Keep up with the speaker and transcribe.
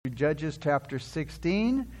Judges chapter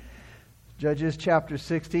 16. Judges chapter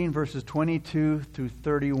 16, verses 22 through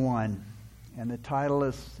 31. And the title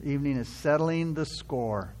this evening is Settling the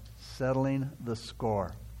Score. Settling the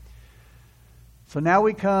Score. So now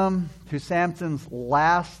we come to Samson's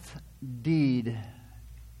last deed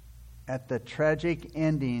at the tragic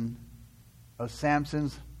ending of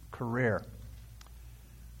Samson's career.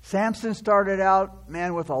 Samson started out,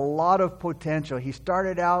 with a lot of potential. He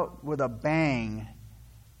started out with a bang,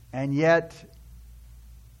 and yet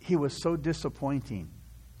he was so disappointing.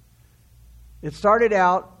 It started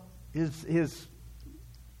out, his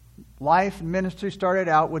life and ministry started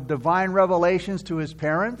out with divine revelations to his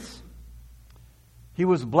parents. He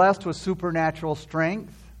was blessed with supernatural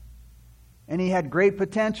strength, and he had great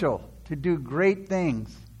potential to do great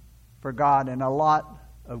things for God and a lot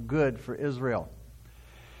of good for Israel.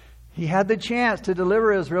 He had the chance to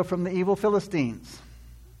deliver Israel from the evil Philistines.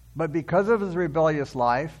 But because of his rebellious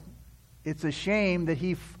life, it's a shame that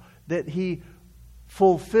he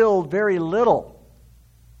fulfilled very little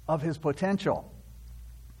of his potential.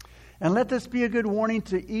 And let this be a good warning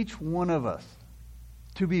to each one of us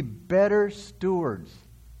to be better stewards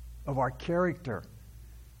of our character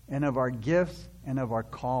and of our gifts and of our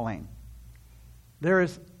calling. There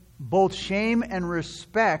is both shame and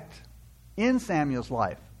respect in Samuel's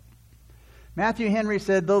life. Matthew Henry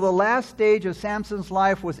said, though the last stage of Samson's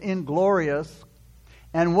life was inglorious,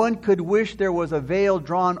 and one could wish there was a veil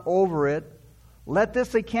drawn over it, let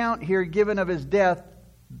this account here given of his death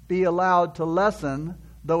be allowed to lessen,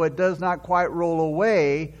 though it does not quite roll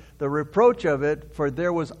away, the reproach of it, for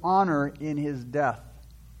there was honor in his death.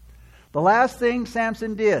 The last thing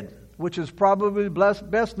Samson did, which is probably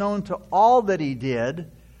best known to all that he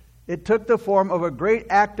did, it took the form of a great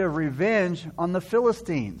act of revenge on the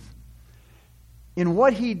Philistines. In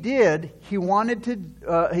what he did, he wanted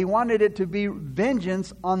it to be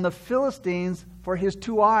vengeance on the Philistines for his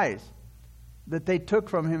 2 eyes that they took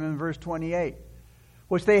from him in verse 28,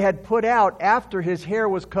 which they had put out after his hair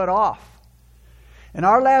was cut off. And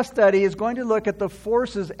our last study is going to look at the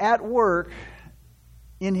forces at work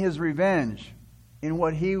in his revenge, in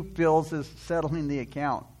what he feels is settling the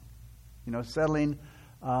account, settling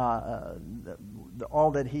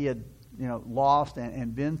all that he had lost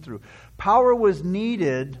and been through. Power was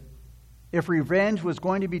needed if revenge was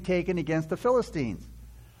going to be taken against the Philistines.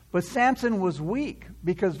 But Samson was weak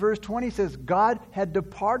because verse 20 says God had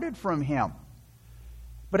departed from him.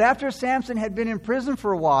 But after Samson had been in prison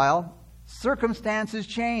for a while, circumstances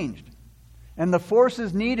changed. And the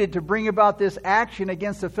forces needed to bring about this action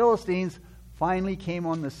against the Philistines finally came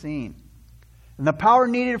on the scene. And the power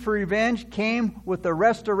needed for revenge came with the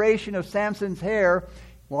restoration of Samson's hair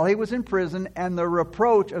while he was in prison, and the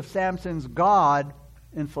reproach of Samson's God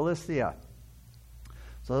in Philistia.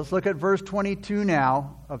 So let's look at verse 22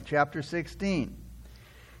 now of chapter 16.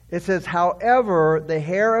 It says, however, the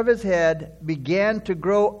hair of his head began to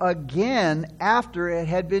grow again after it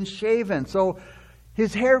had been shaven. So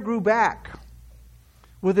his hair grew back.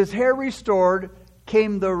 With his hair restored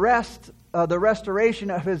came the restoration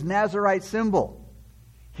of his Nazirite symbol.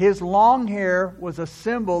 His long hair was a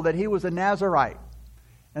symbol that he was a Nazirite.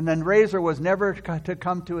 And then razor was never to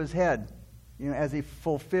come to his head, as he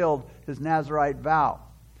fulfilled his Nazirite vow.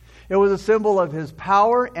 It was a symbol of his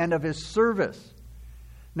power and of his service.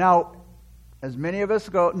 Now, as many of us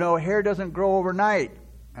know, hair doesn't grow overnight.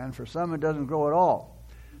 And for some, it doesn't grow at all.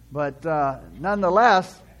 But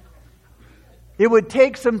nonetheless, it would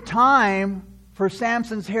take some time for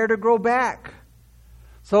Samson's hair to grow back.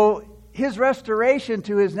 So his restoration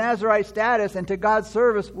to his Nazirite status and to God's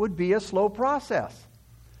service would be a slow process.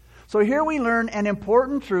 So here we learn an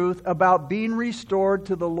important truth about being restored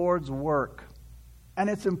to the Lord's work. And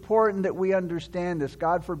it's important that we understand this.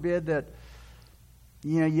 God forbid that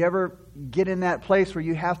you ever get in that place where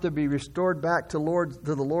you have to be restored back to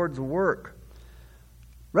the Lord's work.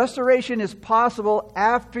 Restoration is possible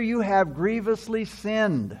after you have grievously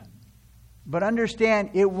sinned. But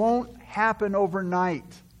understand, it won't happen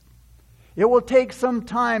overnight. It will take some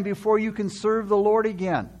time before you can serve the Lord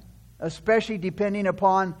again, especially depending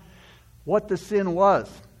upon what the sin was,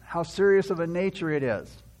 how serious of a nature it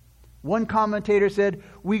is. One commentator said,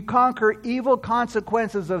 we conquer evil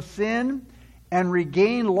consequences of sin and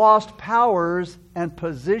regain lost powers and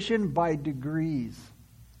position by degrees.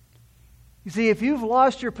 You see, if you've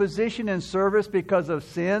lost your position in service because of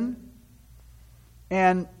sin,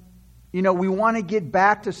 and, we want to get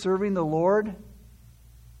back to serving the Lord,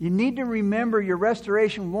 you need to remember your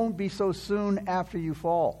restoration won't be so soon after you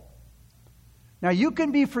fall. Now, you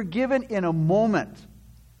can be forgiven in a moment.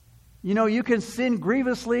 You can sin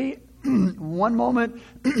grievously one moment,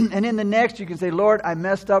 and in the next you can say, Lord, I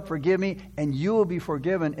messed up, forgive me, and you will be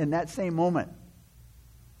forgiven in that same moment.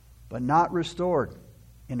 But not restored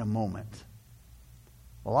in a moment.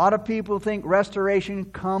 A lot of people think restoration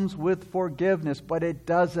comes with forgiveness, but it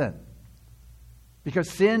doesn't. Because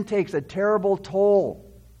sin takes a terrible toll.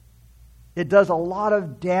 It does a lot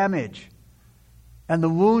of damage. And the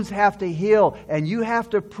wounds have to heal. And you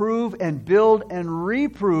have to prove and build and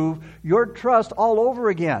reprove your trust all over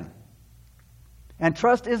again. And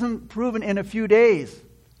trust isn't proven in a few days,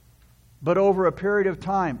 but over a period of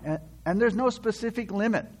time. And there's no specific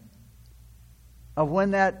limit of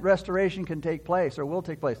when that restoration can take place or will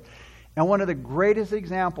take place. And one of the greatest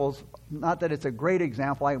examples, not that it's a great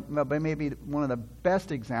example, but maybe one of the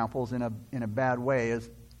best examples in a bad way, is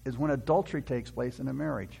when adultery takes place in a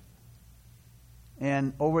marriage.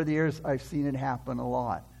 And over the years, I've seen it happen a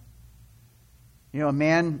lot. You know, a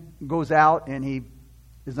man goes out and he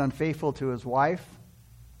is unfaithful to his wife.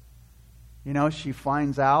 You know, she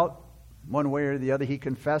finds out one way or the other. He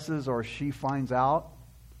confesses or she finds out.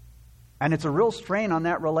 And it's a real strain on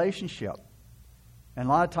that relationship. And a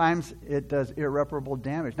lot of times it does irreparable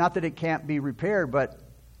damage. Not that it can't be repaired, but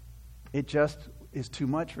it just is too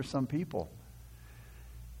much for some people.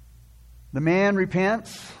 The man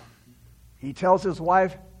repents. He tells his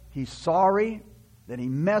wife he's sorry, that he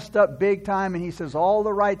messed up big time, and he says all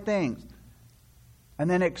the right things. And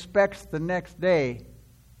then expects the next day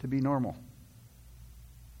to be normal.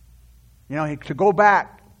 You know, to go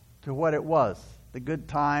back to what it was. The good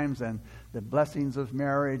times and the blessings of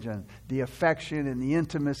marriage and the affection and the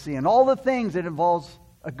intimacy and all the things that involves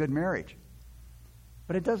a good marriage.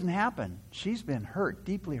 But it doesn't happen. She's been hurt,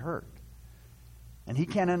 deeply hurt. And he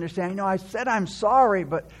can't understand, you know, I said I'm sorry,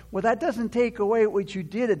 but well, that doesn't take away what you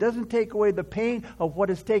did. It doesn't take away the pain of what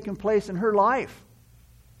has taken place in her life.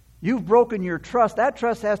 You've broken your trust. That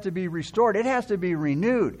trust has to be restored. It has to be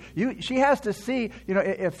renewed. She has to see, you know,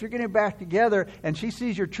 if you're getting back together and she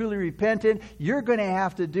sees you're truly repentant, you're going to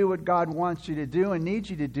have to do what God wants you to do and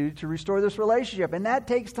needs you to do to restore this relationship. And that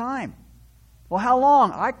takes time. Well, how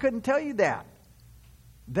long? I couldn't tell you that.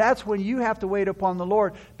 That's when you have to wait upon the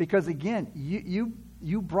Lord, because again,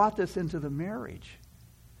 you brought this into the marriage.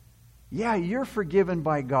 Yeah, you're forgiven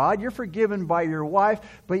by God. You're forgiven by your wife.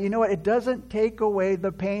 But you know what? It doesn't take away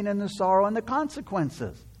the pain and the sorrow and the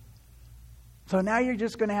consequences. So now you're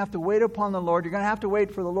just going to have to wait upon the Lord. You're going to have to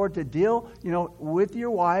wait for the Lord to deal, you know, with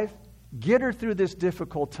your wife, get her through this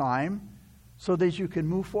difficult time so that you can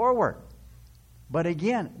move forward. But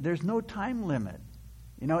again, there's no time limit.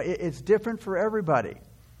 You know, it's different for everybody.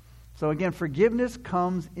 So again, forgiveness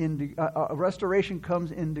comes in, restoration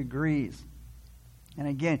comes in degrees. And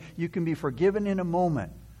again, you can be forgiven in a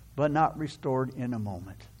moment, but not restored in a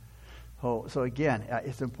moment. So again,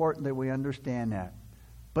 it's important that we understand that.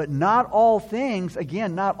 But not all things,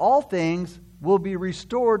 again, not all things will be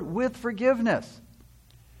restored with forgiveness.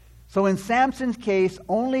 So in Samson's case,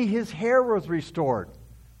 only his hair was restored,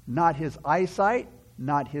 not his eyesight,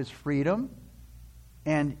 not his freedom,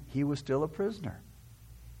 and he was still a prisoner.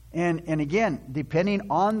 And again, depending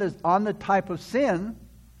on the type of sin,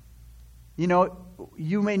 you know,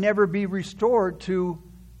 you may never be restored to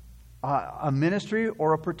a ministry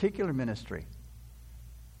or a particular ministry.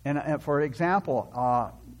 And for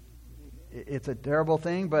example, it's a terrible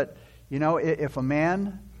thing, but you know, if a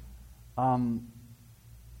man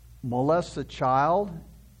molests a child,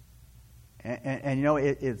 and you know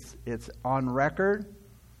it's on record,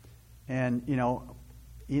 and you know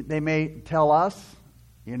they may tell us,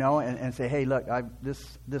 you know, and say, hey, look,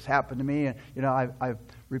 this happened to me, and you know I've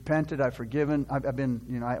repented, I've forgiven, I've been,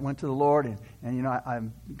 you know, I went to the Lord, and you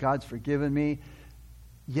know God's forgiven me.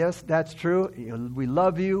 Yes, that's true. We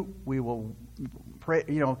love you. We will pray,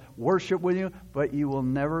 you know, worship with you, but you will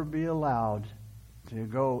never be allowed to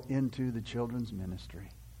go into the children's ministry.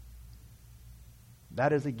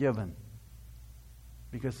 That is a given.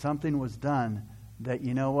 Because something was done that,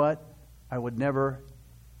 you know what, I would never,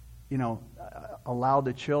 you know, allow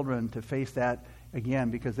the children to face that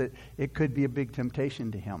again, because it could be a big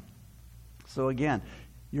temptation to him. So again,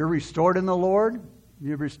 you're restored in the Lord,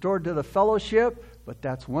 you're restored to the fellowship, but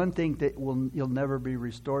that's one thing that you'll never be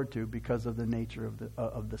restored to because of the nature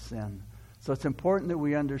of the sin. So it's important that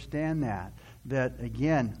we understand that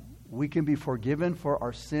again, we can be forgiven for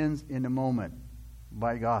our sins in a moment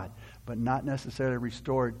by God, but not necessarily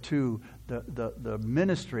restored to the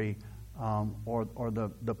ministry or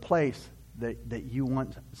the place that you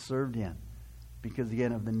once served in, because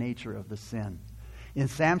again of the nature of the sin. In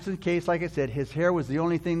Samson's case, like I said, his hair was the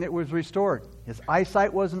only thing that was restored. His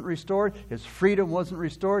eyesight wasn't restored. His freedom wasn't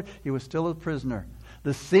restored. He was still a prisoner.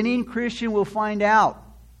 The sinning Christian will find out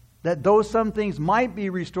that though some things might be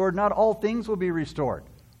restored, not all things will be restored.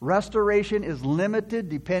 Restoration is limited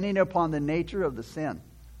depending upon the nature of the sin.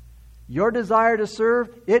 Your desire to serve,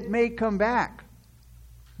 it may come back.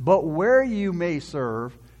 But where you may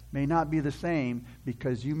serve may not be the same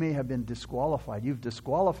because you may have been disqualified. You've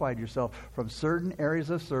disqualified yourself from certain areas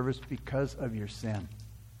of service because of your sin.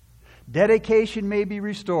 Dedication may be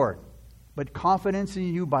restored, but confidence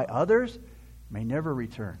in you by others may never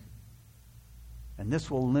return. And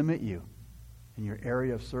this will limit you in your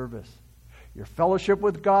area of service. Your fellowship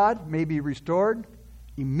with God may be restored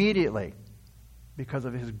immediately because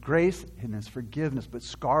of His grace and His forgiveness, but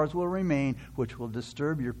scars will remain which will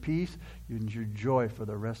disturb your peace and your joy for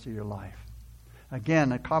the rest of your life.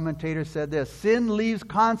 Again, a commentator said this: sin leaves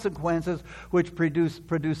consequences which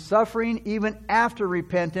produce suffering even after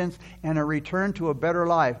repentance and a return to a better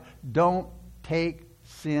life. Don't take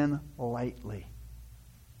sin lightly.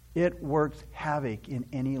 It works havoc in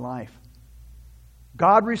any life.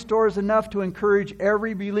 God restores enough to encourage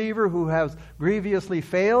every believer who has grievously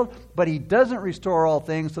failed, but He doesn't restore all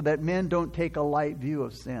things so that men don't take a light view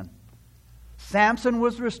of sin. Samson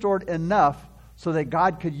was restored enough so that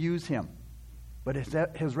God could use him, but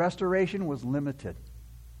his restoration was limited.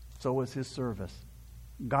 So was his service.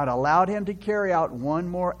 God allowed him to carry out one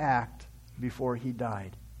more act before he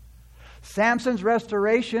died. Samson's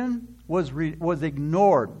restoration was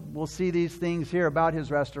ignored. We'll see these things here about his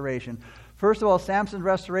restoration. First of all, Samson's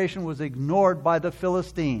restoration was ignored by the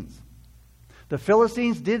Philistines. The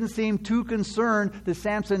Philistines didn't seem too concerned that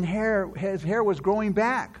Samson's hair was growing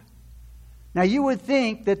back. Now you would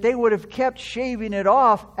think that they would have kept shaving it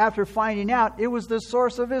off after finding out it was the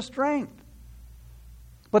source of his strength.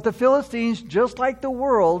 But the Philistines, just like the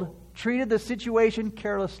world, treated the situation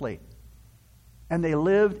carelessly. And they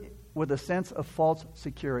lived with a sense of false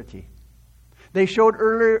security. They showed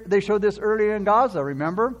this earlier in Gaza,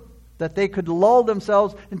 remember? That they could lull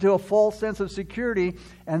themselves into a false sense of security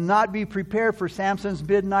and not be prepared for Samson's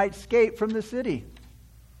midnight escape from the city.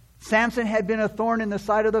 Samson had been a thorn in the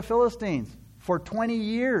side of the Philistines for 20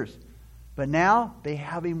 years. But now they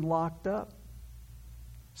have him locked up.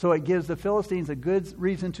 So it gives the Philistines a good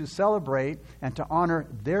reason to celebrate and to honor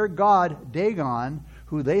their god Dagon,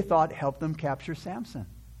 who they thought helped them capture Samson.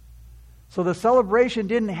 So the celebration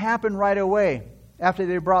didn't happen right away after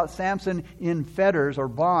they brought Samson in fetters or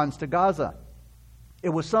bonds to Gaza. It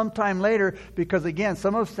was sometime later because, again,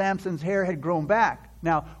 some of Samson's hair had grown back.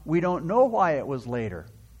 Now, we don't know why it was later.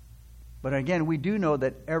 But again, we do know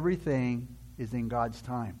that everything is in God's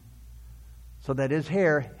time. So that his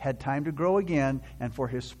hair had time to grow again and for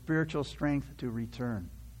his spiritual strength to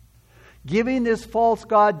return. Giving this false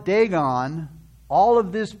god Dagon all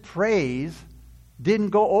of this praise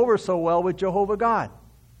didn't go over so well with Jehovah God.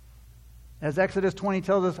 As Exodus 20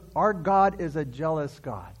 tells us, our God is a jealous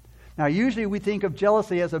God. Now, usually we think of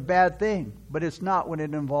jealousy as a bad thing, but it's not when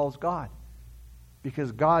it involves God.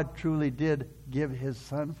 Because God truly did give His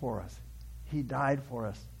Son for us. He died for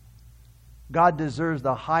us. God deserves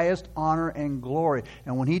the highest honor and glory.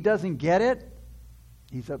 And when He doesn't get it,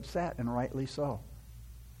 He's upset, and rightly so.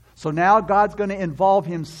 So now God's going to involve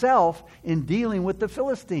Himself in dealing with the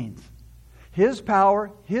Philistines. His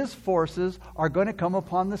power, His forces are going to come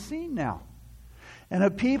upon the scene now. And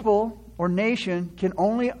a people or nation can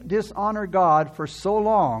only dishonor God for so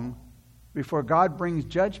long before God brings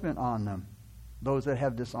judgment on them, those that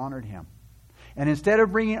have dishonored Him. And instead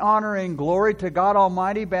of bringing honor and glory to God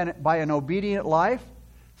Almighty by an obedient life,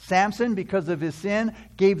 Samson, because of his sin,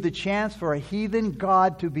 gave the chance for a heathen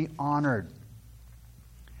god to be honored.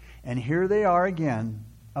 And here they are again,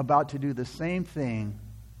 about to do the same thing,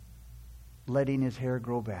 letting his hair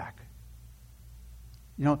grow back.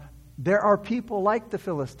 You know, there are people like the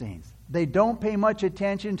Philistines. They don't pay much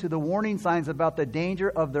attention to the warning signs about the danger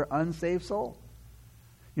of their unsaved soul.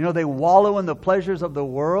 You know, they wallow in the pleasures of the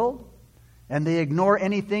world, and they ignore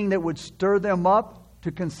anything that would stir them up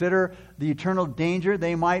to consider the eternal danger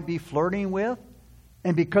they might be flirting with.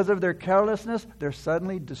 And because of their carelessness, they're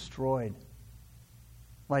suddenly destroyed.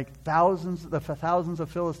 Like thousands of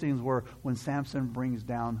Philistines were when Samson brings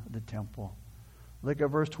down the temple. Look at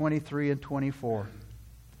verse 23 and 24.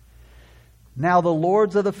 Now the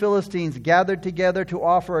lords of the Philistines gathered together to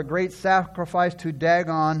offer a great sacrifice to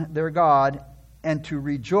Dagon, their god, and to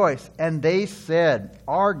rejoice. And they said,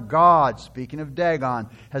 our God, speaking of Dagon,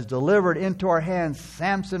 has delivered into our hands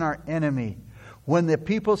Samson, our enemy. When the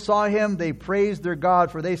people saw him, they praised their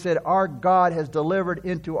God, for they said, our God has delivered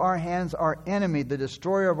into our hands our enemy, the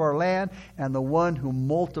destroyer of our land, and the one who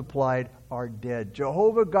multiplied our dead.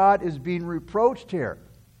 Jehovah God is being reproached here.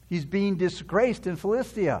 He's being disgraced in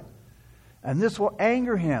Philistia. And this will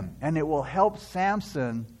anger him, and it will help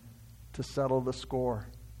Samson to settle the score,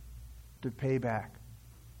 to pay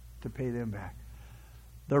them back.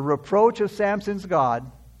 The reproach of Samson's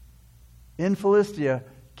God in Philistia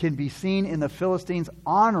can be seen in the Philistines'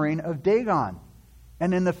 honoring of Dagon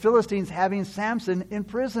and in the Philistines having Samson in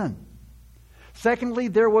prison. Secondly,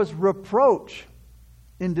 there was reproach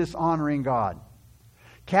in dishonoring God.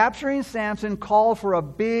 Capturing Samson called for a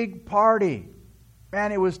big party.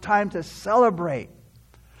 Man, it was time to celebrate.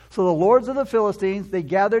 So the lords of the Philistines, they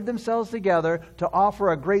gathered themselves together to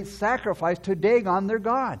offer a great sacrifice to Dagon, their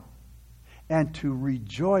god, and to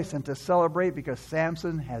rejoice and to celebrate because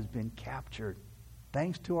Samson has been captured,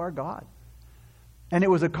 thanks to our God. And it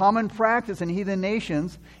was a common practice in heathen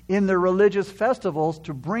nations in their religious festivals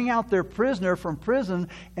to bring out their prisoner from prison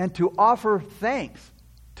and to offer thanks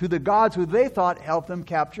to the gods who they thought helped them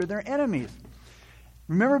capture their enemies.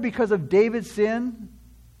 Remember, because of David's sin,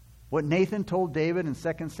 what Nathan told David in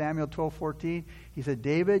 2 Samuel 12:14? He said,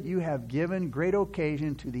 David, you have given great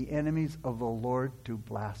occasion to the enemies of the Lord to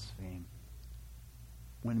blaspheme.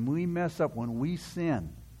 When we mess up, when we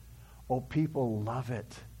sin, people love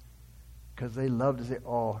it. Because they love to say,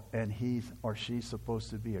 and he's or she's supposed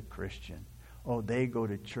to be a Christian. They go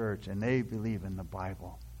to church and they believe in the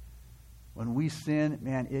Bible. When we sin,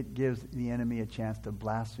 man, it gives the enemy a chance to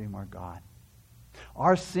blaspheme our God.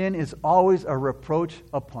 Our sin is always a reproach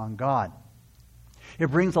upon God. It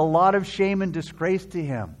brings a lot of shame and disgrace to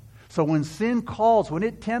Him. So when sin calls, when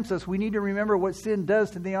it tempts us, we need to remember what sin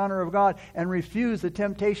does to the honor of God and refuse the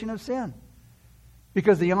temptation of sin.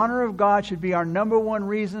 Because the honor of God should be our number one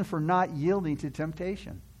reason for not yielding to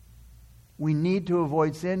temptation. We need to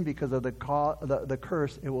avoid sin because of the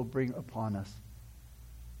curse it will bring upon us.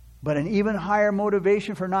 But an even higher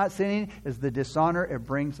motivation for not sinning is the dishonor it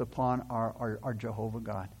brings upon our Jehovah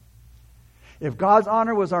God. If God's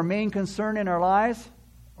honor was our main concern in our lives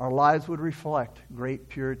would reflect great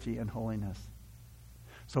purity and holiness.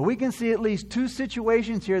 So we can see at least two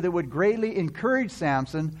situations here that would greatly encourage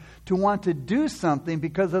Samson to want to do something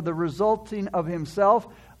because of the insulting of himself,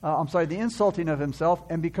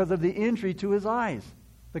 and because of the injury to his eyes.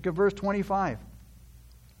 Look at verse 25.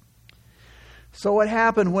 So it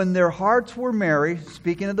happened when their hearts were merry,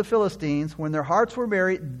 speaking of the Philistines, when their hearts were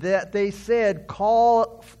merry, that they said,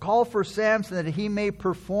 call for Samson that he may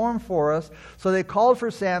perform for us. So they called for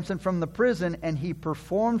Samson from the prison, and he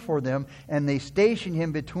performed for them, and they stationed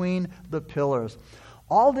him between the pillars.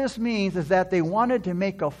 All this means is that they wanted to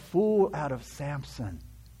make a fool out of Samson.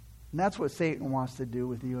 And that's what Satan wants to do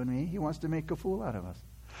with you and me. He wants to make a fool out of us.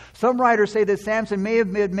 Some writers say that Samson may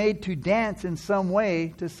have been made to dance in some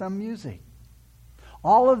way to some music.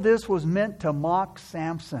 All of this was meant to mock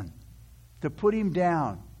Samson, to put him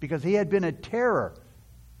down, because he had been a terror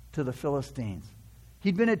to the Philistines.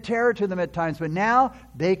 He'd been a terror to them at times, but now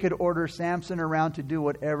they could order Samson around to do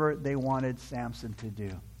whatever they wanted Samson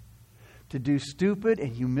to do stupid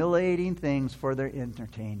and humiliating things for their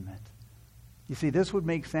entertainment. You see, this would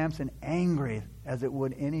make Samson angry as it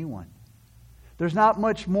would anyone. There's not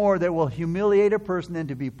much more that will humiliate a person than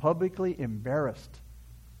to be publicly embarrassed.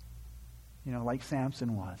 Like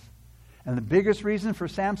Samson was. And the biggest reason for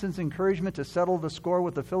Samson's encouragement to settle the score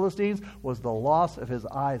with the Philistines was the loss of his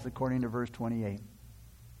eyes, according to verse 28.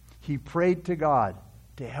 He prayed to God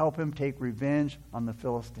to help him take revenge on the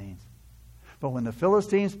Philistines. But when the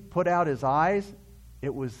Philistines put out his eyes,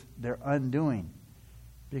 it was their undoing.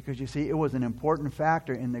 Because you see, it was an important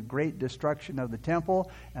factor in the great destruction of the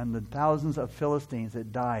temple and the thousands of Philistines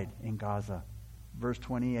that died in Gaza. Verse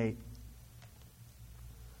 28.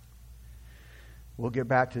 We'll get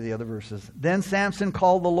back to the other verses. Then Samson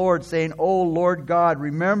called the Lord, saying, O Lord God,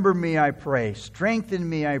 remember me, I pray. Strengthen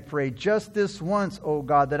me, I pray, just this once, O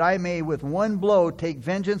God, that I may with one blow take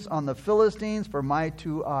vengeance on the Philistines for my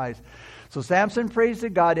 2 eyes. So Samson prays to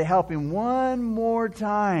God to help him one more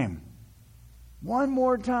time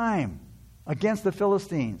against the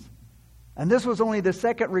Philistines. And this was only the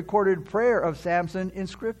second recorded prayer of Samson in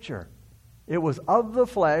Scripture. It was of the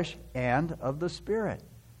flesh and of the Spirit.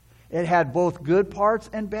 It had both good parts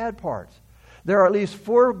and bad parts. There are at least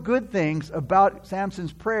 4 good things about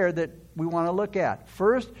Samson's prayer that we want to look at.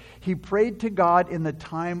 First, he prayed to God in the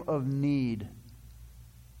time of need.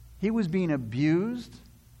 He was being abused,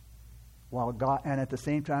 and at the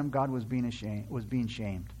same time, God was being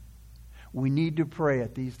shamed. We need to pray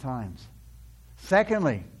at these times.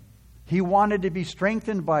 Secondly, he wanted to be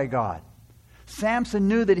strengthened by God. Samson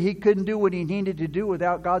knew that he couldn't do what he needed to do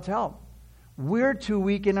without God's help. We're too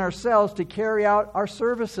weak in ourselves to carry out our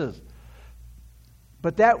services.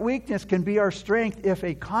 But that weakness can be our strength if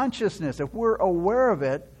a consciousness, if we're aware of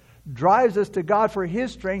it, drives us to God for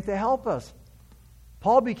His strength to help us.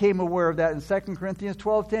 Paul became aware of that in 2 Corinthians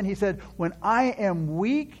 12:10. He said, when I am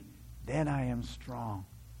weak, then I am strong.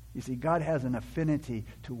 You see, God has an affinity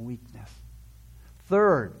to weakness.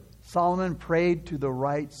 Third, Solomon prayed to the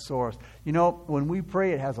right source. You know, when we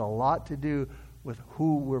pray, it has a lot to do with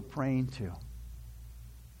who we're praying to.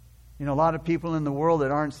 You know, a lot of people in the world that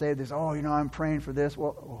aren't saved, they say, oh, you know, I'm praying for this.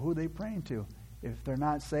 Well, who are they praying to? If they're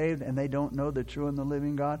not saved and they don't know the true and the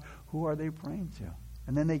living God, who are they praying to?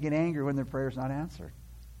 And then they get angry when their prayer's not answered.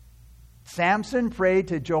 Samson prayed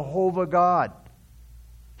to Jehovah God.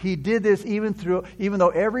 He did this even though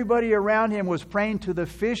everybody around him was praying to the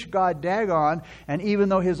fish god Dagon, and even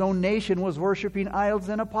though his own nation was worshiping idols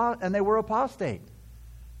and they were apostate.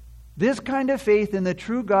 This kind of faith in the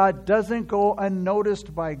true God doesn't go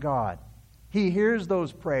unnoticed by God. He hears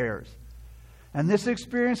those prayers. And this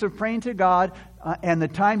experience of praying to God and the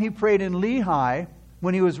time he prayed in Lehi,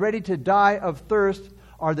 when he was ready to die of thirst,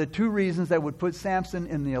 are the two reasons that would put Samson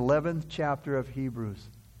in the 11th chapter of Hebrews,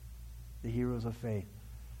 the heroes of faith.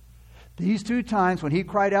 These two times when he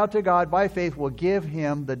cried out to God by faith will give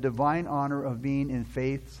him the divine honor of being in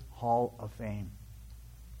faith's hall of fame.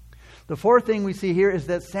 The fourth thing we see here is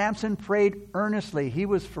that Samson prayed earnestly. He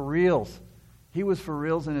was for reals. He was for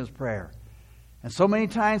reals in his prayer. And so many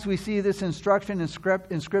times we see this instruction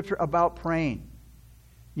in Scripture about praying.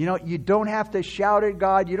 You know, you don't have to shout at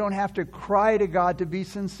God. You don't have to cry to God to be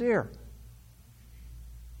sincere.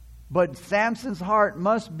 But Samson's heart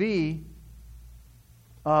must be,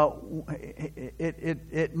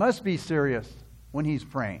 it must be serious when he's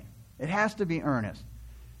praying. It has to be earnest.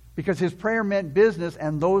 Because his prayer meant business,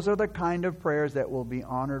 and those are the kind of prayers that will be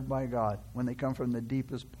honored by God when they come from the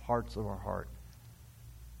deepest parts of our heart.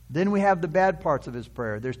 Then we have the bad parts of his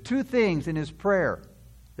prayer. There's two things in his prayer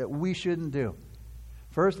that we shouldn't do.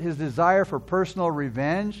 First, his desire for personal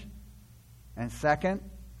revenge. And second,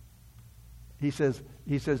 he says,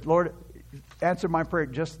 Lord, answer my prayer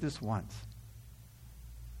just this once.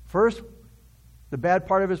 First, the bad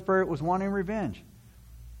part of his prayer was wanting revenge.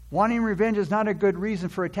 Wanting revenge is not a good reason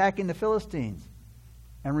for attacking the Philistines.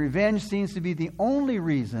 And revenge seems to be the only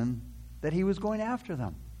reason that he was going after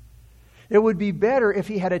them. It would be better if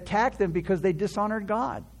he had attacked them because they dishonored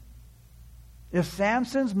God. If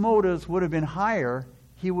Samson's motives would have been higher,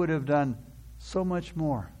 he would have done so much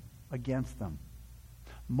more against them.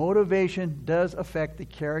 Motivation does affect the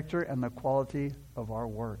character and the quality of our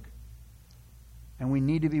work. And we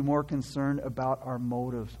need to be more concerned about our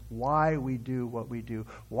motives. Why we do what we do.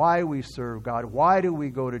 Why we serve God. Why do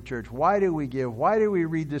we go to church? Why do we give? Why do we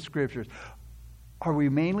read the Scriptures? Are we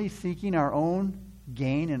mainly seeking our own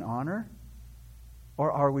gain and honor?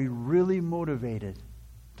 Or are we really motivated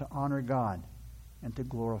to honor God and to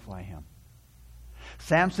glorify Him?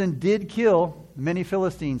 Samson did kill many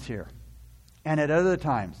Philistines here. And at other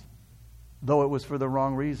times. Though it was for the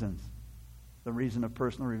wrong reasons. The reason of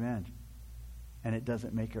personal revenge. And it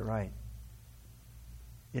doesn't make it right.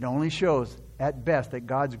 It only shows, at best, that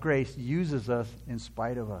God's grace uses us in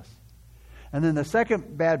spite of us. And then the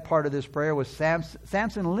second bad part of this prayer was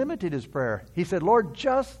Samson limited his prayer. He said, Lord,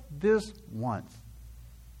 just this once.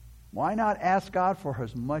 Why not ask God for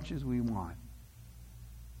as much as we want?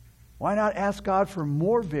 Why not ask God for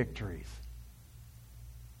more victories?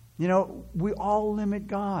 You know, we all limit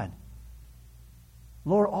God.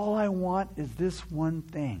 Lord, all I want is this one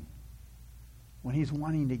thing. When He's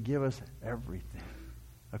wanting to give us everything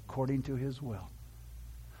according to His will.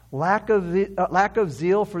 Lack of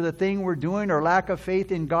zeal for the thing we're doing or lack of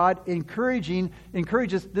faith in God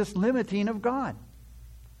encourages this limiting of God.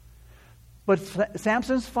 But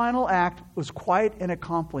Samson's final act was quite an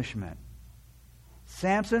accomplishment.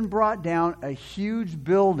 Samson brought down a huge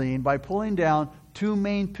building by pulling down two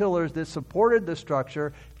main pillars that supported the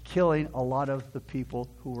structure, killing a lot of the people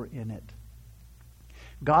who were in it.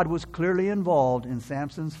 God was clearly involved in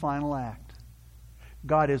Samson's final act.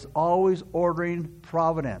 God is always ordering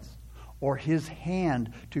providence or His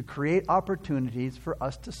hand to create opportunities for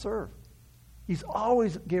us to serve. He's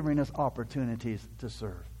always giving us opportunities to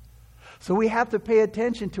serve. So we have to pay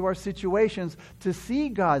attention to our situations to see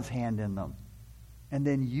God's hand in them and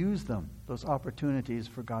then use them, those opportunities,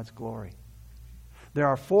 for God's glory. There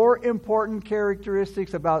are 4 important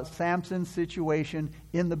characteristics about Samson's situation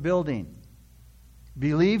in the building. It's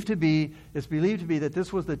believed to be that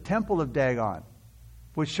this was the temple of Dagon,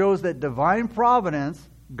 which shows that divine providence,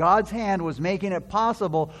 God's hand, was making it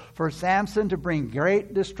possible for Samson to bring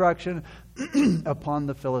great destruction upon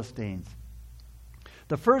the Philistines.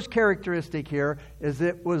 The first characteristic here is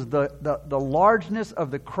it was the largeness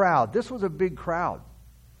of the crowd. This was a big crowd.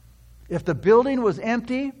 If the building was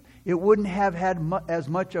empty, it wouldn't have had as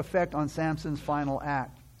much effect on Samson's final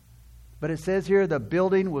act. But it says here the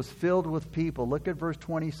building was filled with people. Look at verse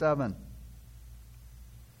 27.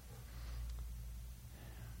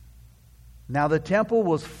 Now the temple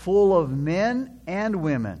was full of men and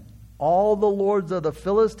women. All the lords of the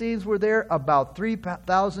Philistines were there, about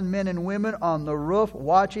 3,000 men and women on the roof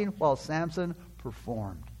watching while Samson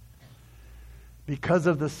performed. Because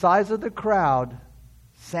of the size of the crowd,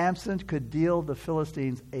 Samson could deal the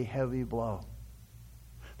Philistines a heavy blow.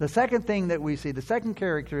 The second thing that we see, the second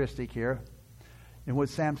characteristic here in what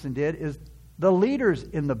Samson did, is the leaders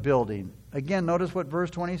in the building. Again, notice what verse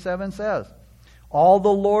 27 says. All the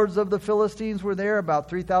lords of the Philistines were there, about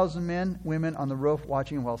 3,000 men, women on the roof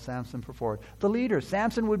watching while Samson performed. The leaders.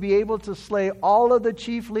 Samson would be able to slay all of the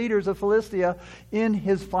chief leaders of Philistia in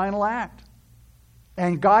his final act.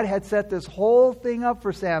 And God had set this whole thing up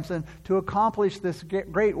for Samson to accomplish this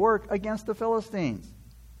great work against the Philistines.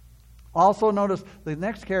 Also notice the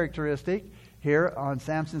next characteristic here on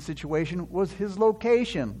Samson's situation was his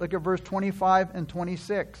location. Look at verse 25 and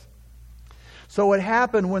 26. So it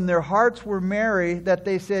happened when their hearts were merry that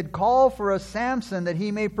they said, "Call for us Samson that he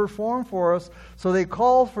may perform for us." So they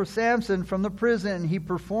called for Samson from the prison, and he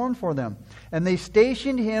performed for them. And they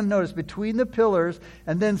stationed him, notice, between the pillars.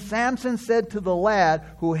 And then Samson said to the lad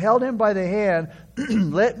who held him by the hand,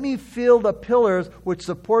 "Let me feel the pillars which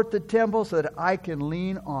support the temple so that I can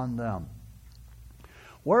lean on them."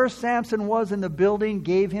 Where Samson was in the building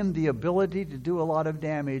gave him the ability to do a lot of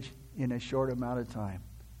damage in a short amount of time.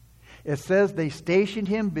 It says they stationed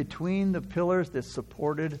him between the pillars that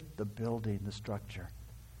supported the building, the structure.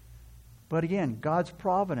 But again, God's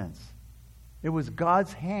providence. It was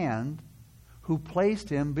God's hand who placed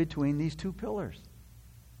him between these two pillars.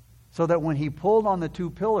 So that when he pulled on the two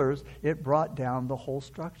pillars, it brought down the whole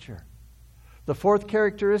structure. The fourth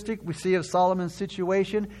characteristic we see of Solomon's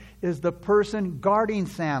situation is the person guarding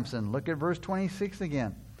Samson. Look at verse 26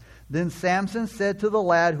 again. Then Samson said to the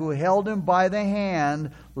lad who held him by the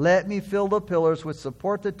hand, "Let me feel the pillars which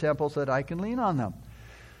support the temple so that I can lean on them."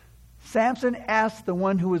 Samson asked the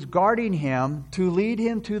one who was guarding him to lead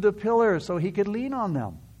him to the pillars so he could lean on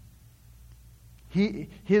them.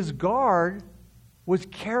 His guard was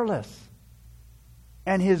careless.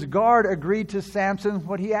 And his guard agreed to Samson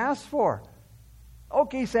what he asked for.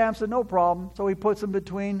 "Okay, Samson, no problem." So he puts him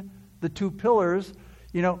between the two pillars,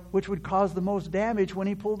 which would cause the most damage when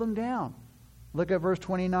he pulled them down. Look at verse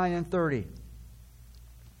 29 and 30.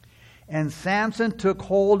 And Samson took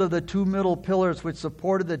hold of the two middle pillars which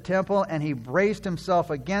supported the temple, and he braced himself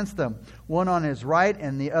against them, one on his right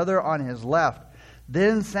and the other on his left.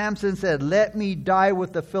 Then Samson said, "Let me die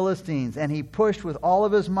with the Philistines." And he pushed with all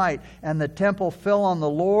of his might, and the temple fell on the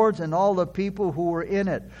lords and all the people who were in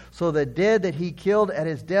it. So the dead that he killed at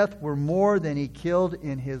his death were more than he killed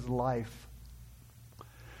in his life.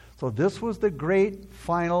 So this was the great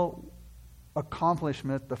final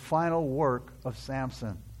accomplishment, the final work of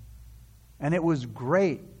Samson. And it was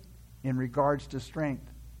great in regards to strength.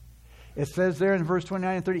 It says there in verse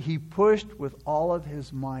 29 and 30, he pushed with all of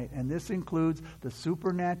his might. And this includes the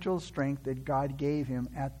supernatural strength that God gave him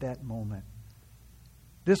at that moment.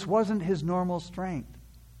 This wasn't his normal strength.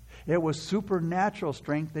 It was supernatural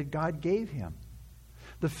strength that God gave him.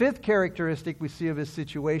 The fifth characteristic we see of his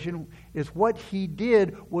situation is what he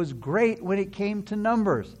did was great when it came to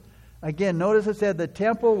numbers. Again, notice it said the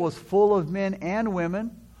temple was full of men and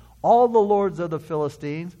women. All the lords of the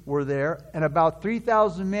Philistines were there, and about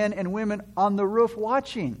 3,000 men and women on the roof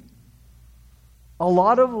watching. A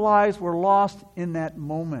lot of lives were lost in that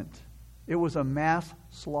moment. It was a mass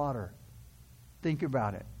slaughter. Think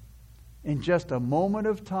about it. In just a moment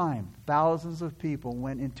of time, thousands of people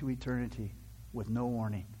went into eternity with no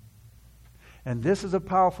warning. And this is a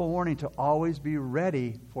powerful warning to always be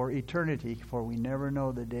ready for eternity, for we never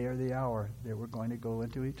know the day or the hour that we're going to go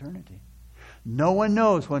into eternity. No one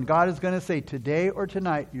knows when God is going to say, today or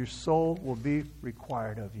tonight, your soul will be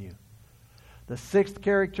required of you. The sixth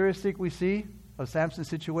characteristic we see of Samson's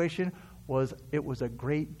situation was it was a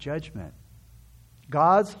great judgment.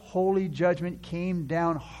 God's holy judgment came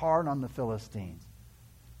down hard on the Philistines.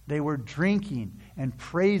 They were drinking and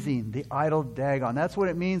praising the idol Dagon. That's what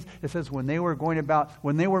it means. It says when they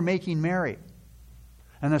were making merry.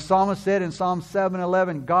 And the psalmist said in Psalm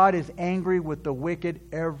 7:11, God is angry with the wicked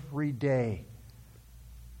every day.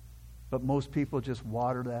 But most people just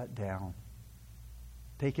water that down.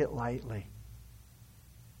 Take it lightly.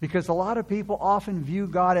 Because a lot of people often view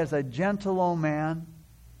God as a gentle old man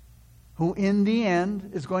who in the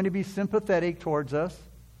end is going to be sympathetic towards us,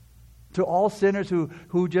 to all sinners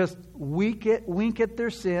who just wink at their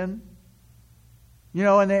sin,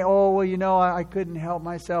 And they, I couldn't help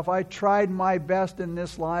myself. I tried my best in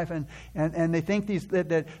this life. And they think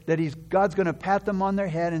God's going to pat them on their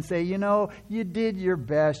head and say, you did your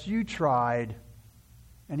best. You tried.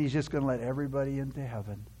 And He's just going to let everybody into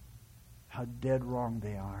heaven. How dead wrong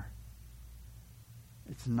they are.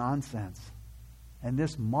 It's nonsense. And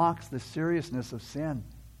this mocks the seriousness of sin.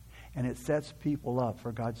 And it sets people up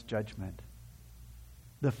for God's judgment.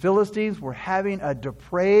 The Philistines were having a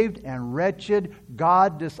depraved and wretched,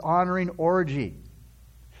 God-dishonoring orgy.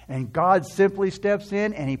 And God simply steps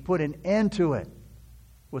in and He put an end to it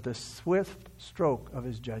with a swift stroke of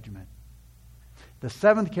His judgment. The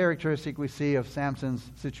seventh characteristic we see of Samson's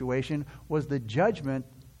situation was the judgment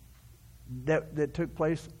that took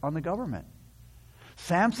place on the government.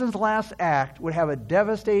 Samson's last act would have a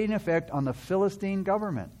devastating effect on the Philistine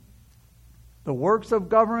government. The works of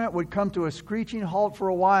government would come to a screeching halt for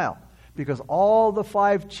a while because all the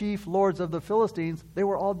 5 chief lords of the Philistines, they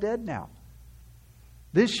were all dead now.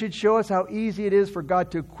 This should show us how easy it is for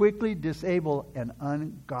God to quickly disable an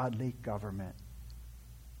ungodly government.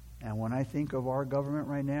 And when I think of our government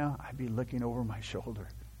right now, I'd be looking over my shoulder.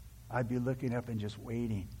 I'd be looking up and just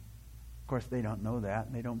waiting. Of course, they don't know that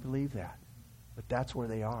and they don't believe that. But that's where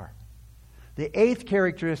they are. The 8th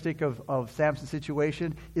characteristic of Samson's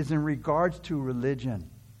situation is in regards to religion.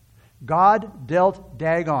 God dealt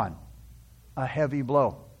Dagon a heavy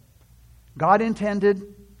blow. God intended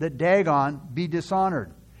that Dagon be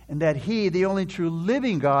dishonored and that he, the only true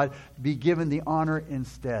living God, be given the honor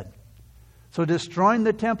instead. So destroying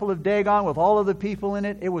the temple of Dagon with all of the people in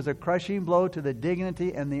it, it was a crushing blow to the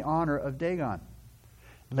dignity and the honor of Dagon.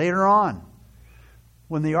 Later on,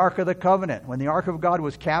 when the Ark of the Covenant, when the Ark of God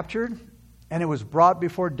was captured, and it was brought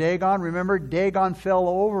before Dagon. Remember, Dagon fell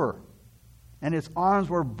over and its arms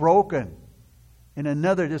were broken in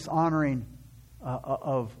another dishonoring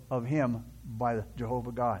of him by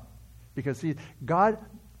Jehovah God. Because see, God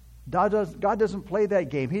doesn't play that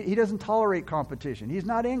game. He doesn't tolerate competition. He's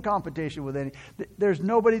not in competition with any. There's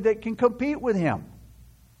nobody that can compete with Him.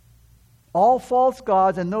 All false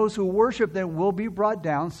gods and those who worship them will be brought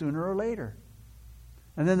down sooner or later.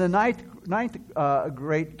 And then the ninth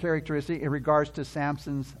great characteristic in regards to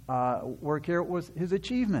Samson's work here was his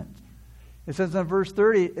achievement. It says in verse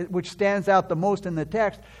 30, which stands out the most in the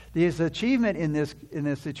text, his achievement in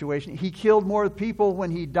this situation. He killed more people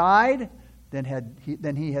when he died than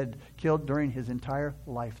he had killed during his entire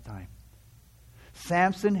lifetime.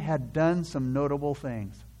 Samson had done some notable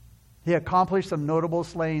things. He accomplished some notable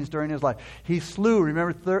slayings during his life. He slew,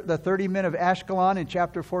 remember the 30 men of Ashkelon in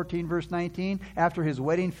chapter 14, verse 19, after his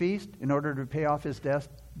wedding feast in order to pay off his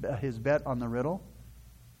bet on the riddle.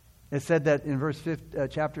 It said that in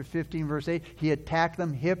chapter 15, verse 8, he attacked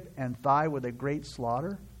them hip and thigh with a great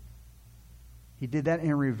slaughter. He did that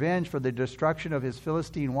in revenge for the destruction of his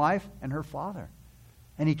Philistine wife and her father.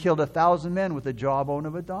 And he killed 1,000 men with the jawbone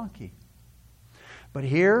of a donkey. But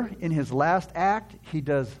here, in his last act, he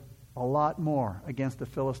does a lot more against the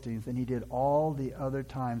Philistines than he did all the other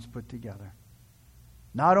times put together.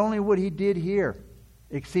 Not only what he did here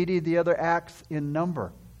exceeded the other acts in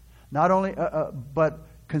number, not only, but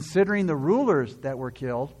considering the rulers that were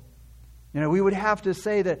killed, we would have to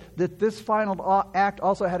say that this final act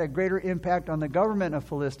also had a greater impact on the government of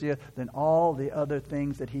Philistia than all the other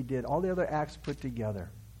things that he did, all the other acts put together.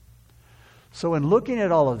 So in looking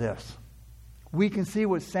at all of this, we can see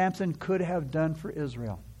what Samson could have done for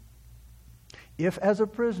Israel. If, as a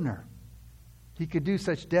prisoner, he could do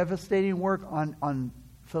such devastating work on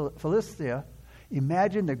Philistia,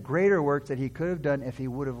 imagine the greater works that he could have done if he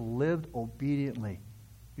would have lived obediently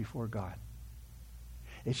before God.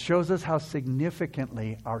 It shows us how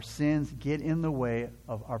significantly our sins get in the way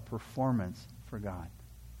of our performance for God.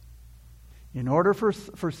 In order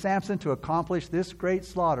for Samson to accomplish this great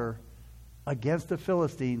slaughter against the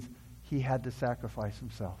Philistines, he had to sacrifice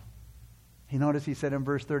himself. He said in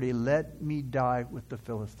verse 30, "Let me die with the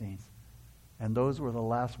Philistines." And those were the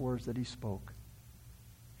last words that he spoke.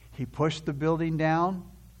 He pushed the building down,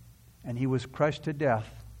 and he was crushed to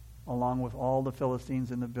death along with all the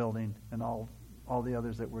Philistines in the building and all the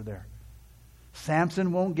others that were there.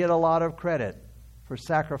 Samson won't get a lot of credit for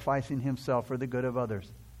sacrificing himself for the good of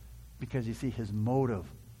others because, you see, his motive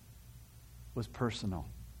was personal.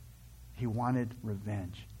 He wanted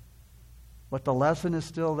revenge. But the lesson is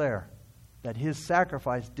still there, that his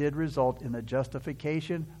sacrifice did result in the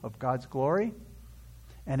justification of God's glory,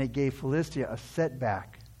 and it gave Philistia a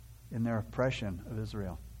setback in their oppression of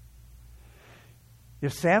Israel.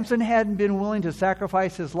 If Samson hadn't been willing to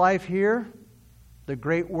sacrifice his life here, the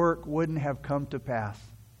great work wouldn't have come to pass.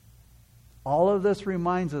 All of this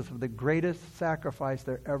reminds us of the greatest sacrifice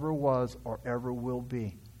there ever was or ever will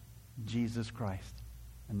be, Jesus Christ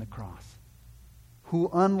and the cross. Who,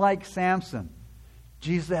 unlike Samson,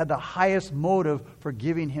 Jesus had the highest motive for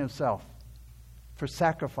giving himself, for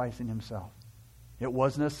sacrificing himself. It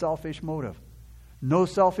wasn't a selfish motive. No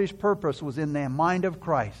selfish purpose was in the mind of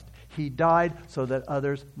Christ. He died so that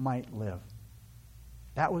others might live.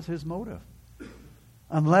 That was his motive.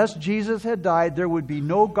 Unless Jesus had died, there would be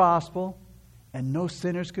no gospel and no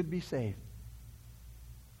sinners could be saved.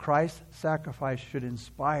 Christ's sacrifice should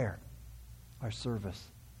inspire our service.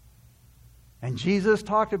 And Jesus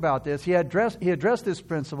talked about this. He addressed this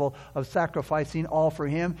principle of sacrificing all for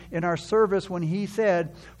him in our service when he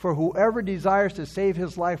said, "For whoever desires to save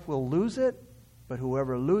his life will lose it, but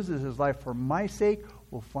whoever loses his life for my sake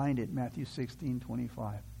will find it." Matthew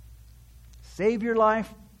 16:25. Save your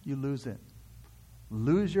life, you lose it.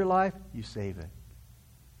 Lose your life, you save it.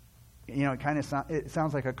 You know, it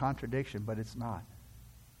sounds like a contradiction, but it's not.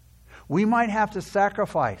 We might have to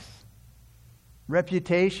sacrifice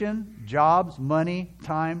reputation, jobs, money,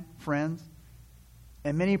 time, friends,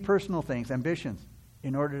 and many personal things, ambitions,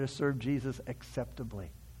 in order to serve Jesus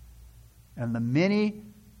acceptably. And the many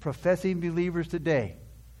professing believers today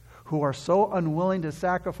who are so unwilling to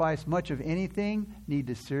sacrifice much of anything need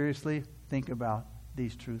to seriously think about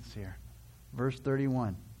these truths here. Verse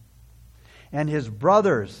 31. And his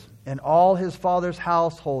brothers and all his father's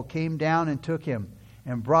household came down and took him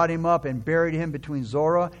and brought him up and buried him between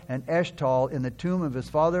Zorah and Eshtaol in the tomb of his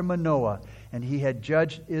father Manoah. And he had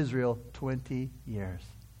judged Israel 20 years.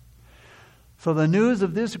 So the news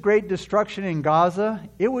of this great destruction in Gaza,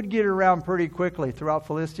 it would get around pretty quickly throughout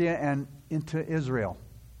Philistia and into Israel.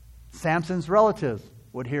 Samson's relatives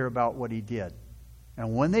would hear about what he did.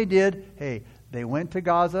 And when they did, they went to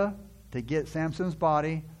Gaza to get Samson's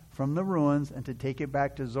body from the ruins and to take it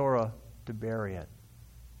back to Zorah to bury it.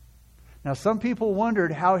 Now, some people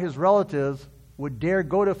wondered how his relatives would dare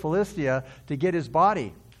go to Philistia to get his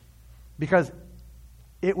body, because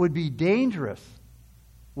it would be dangerous.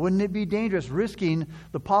 Wouldn't it be dangerous risking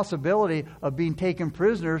the possibility of being taken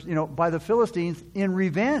prisoners, by the Philistines in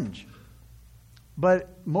revenge?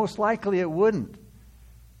 But most likely it wouldn't.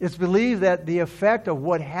 It's believed that the effect of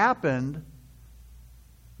what happened,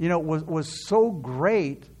 was so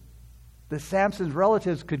great that Samson's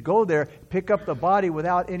relatives could go there, pick up the body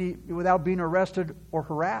without being arrested or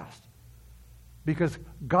harassed, because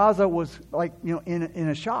Gaza was in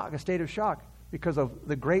a shock, a state of shock, because of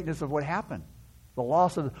the greatness of what happened, the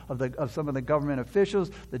loss of some of the government officials,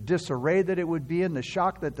 the disarray that it would be in, the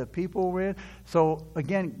shock that the people were in. So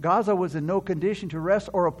again, Gaza was in no condition to arrest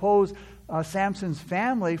or oppose Samson's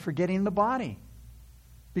family for getting the body,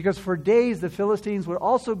 because for days the Philistines would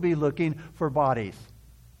also be looking for bodies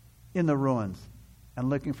in the ruins and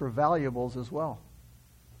looking for valuables as well.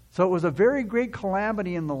 So it was a very great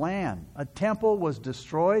calamity in the land. A temple was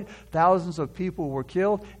destroyed, thousands of people were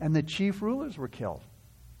killed, and the chief rulers were killed.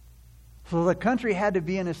 So the country had to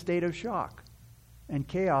be in a state of shock and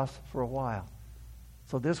chaos for a while.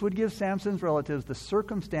 So this would give Samson's relatives the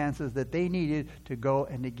circumstances that they needed to go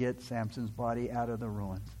and to get Samson's body out of the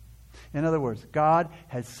ruins. In other words, God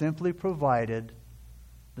had simply provided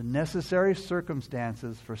the necessary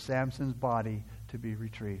circumstances for Samson's body to be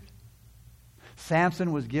retrieved.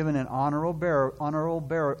 Samson was given an honorable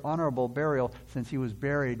burial since he was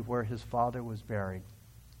buried where his father was buried.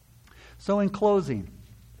 So in closing,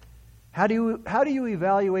 how do you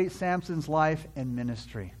evaluate Samson's life and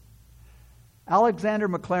ministry? Alexander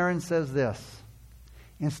Maclaren says this: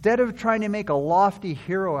 instead of trying to make a lofty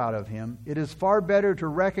hero out of him, it is far better to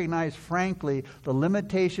recognize frankly the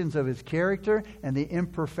limitations of his character and the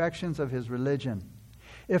imperfections of his religion.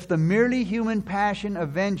 If the merely human passion of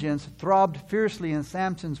vengeance throbbed fiercely in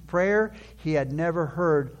Samson's prayer, he had never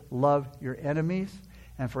heard, "Love your enemies."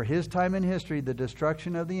 And for his time in history, the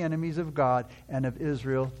destruction of the enemies of God and of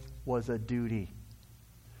Israel was a duty.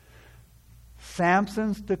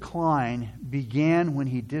 Samson's decline began when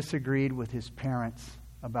he disagreed with his parents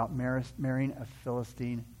about marrying a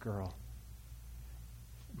Philistine girl.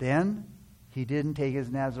 Then he didn't take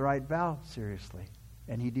his Nazirite vow seriously,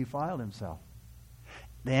 and he defiled himself.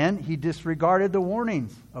 Then he disregarded the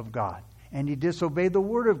warnings of God, and he disobeyed the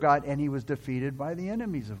word of God, and he was defeated by the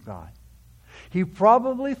enemies of God. He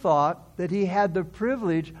probably thought that he had the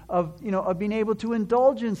privilege of being able to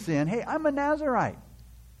indulge in sin. Hey, I'm a Nazirite.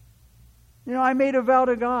 I made a vow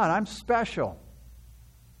to God. I'm special.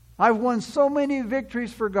 I've won so many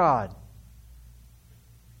victories for God,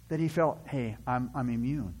 that he felt, hey, I'm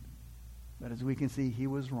immune. But as we can see, he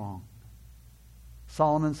was wrong.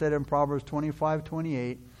 Solomon said in Proverbs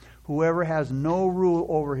 25:28, Whoever has no rule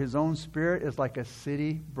over his own spirit is like a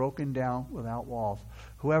city broken down without walls.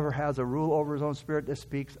 Whoever has a rule over his own spirit, this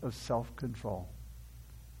speaks of self-control.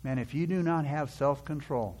 Man, if you do not have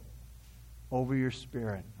self-control over your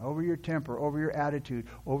spirit, over your temper, over your attitude,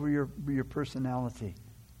 over your personality,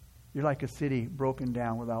 you're like a city broken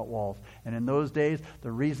down without walls. And in those days,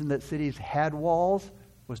 the reason that cities had walls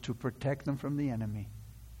was to protect them from the enemy.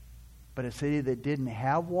 But a city that didn't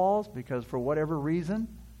have walls, because for whatever reason,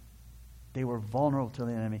 they were vulnerable to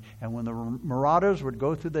the enemy. And when the marauders would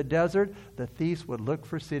go through the desert, the thieves would look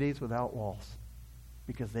for cities without walls,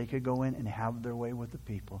 because they could go in and have their way with the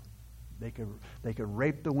people. They could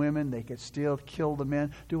rape the women, they could steal, kill the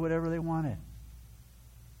men, do whatever they wanted.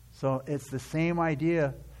 So it's the same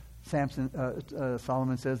idea.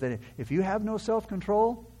 Solomon says that if you have no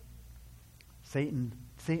self-control, Satan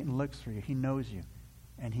looks for you. He knows you,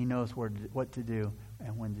 and he knows what to do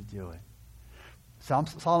and when to do it.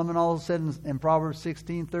 Solomon also said in Proverbs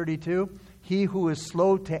 16:32, he who is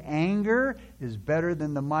slow to anger is better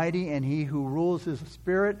than the mighty, and he who rules his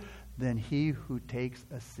spirit than he who takes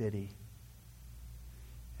a city.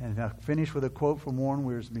 And I'll finish with a quote from Warren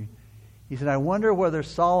Wiersbe. He said, I wonder whether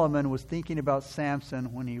Solomon was thinking about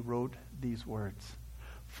Samson when he wrote these words.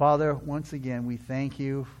 Father, once again, we thank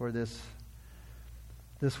you for this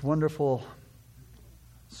wonderful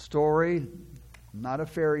story, not a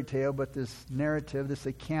fairy tale, but this narrative, this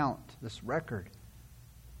account, this record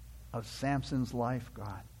of Samson's life,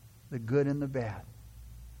 God, the good and the bad.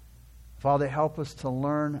 Father, help us to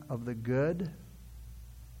learn of the good,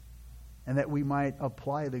 and that we might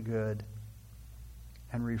apply the good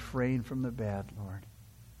and refrain from the bad, Lord.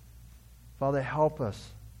 Father, help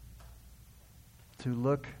us to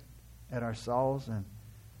look at ourselves and,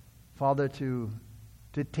 Father, to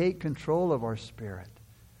take control of our spirit.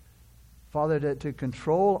 Father, to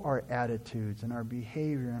control our attitudes and our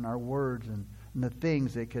behavior and our words and the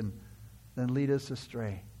things that can then lead us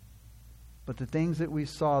astray. But the things that we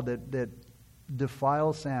saw that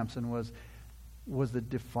defiled Samson was the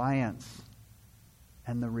defiance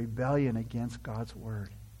and the rebellion against God's word.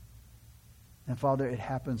 And Father, it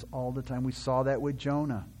happens all the time. We saw that with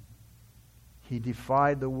Jonah. He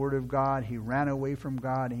defied the word of God. He ran away from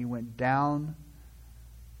God. And he went down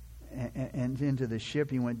and into the ship.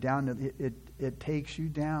 He went down. It takes you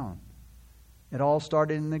down. It all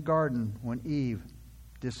started in the garden when Eve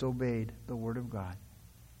disobeyed the word of God.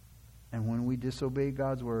 And when we disobey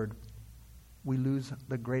God's word, we lose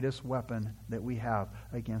the greatest weapon that we have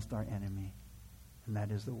against our enemy. And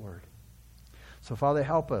that is the word. So, Father,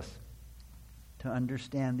 help us to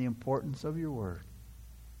understand the importance of your word.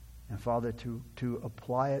 And, Father, to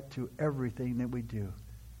apply it to everything that we do.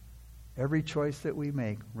 Every choice that we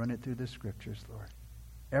make, run it through the Scriptures, Lord.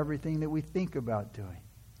 Everything that we think about doing,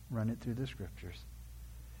 run it through the Scriptures.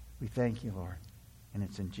 We thank you, Lord. And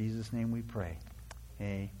it's in Jesus' name we pray.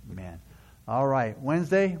 Amen. All right.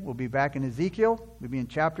 Wednesday, we'll be back in Ezekiel. We'll be in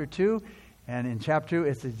chapter 2. And in chapter 2,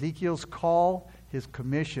 it's Ezekiel's call, his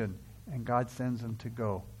commission. And God sends him to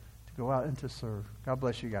go out and to serve. God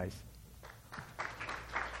bless you guys.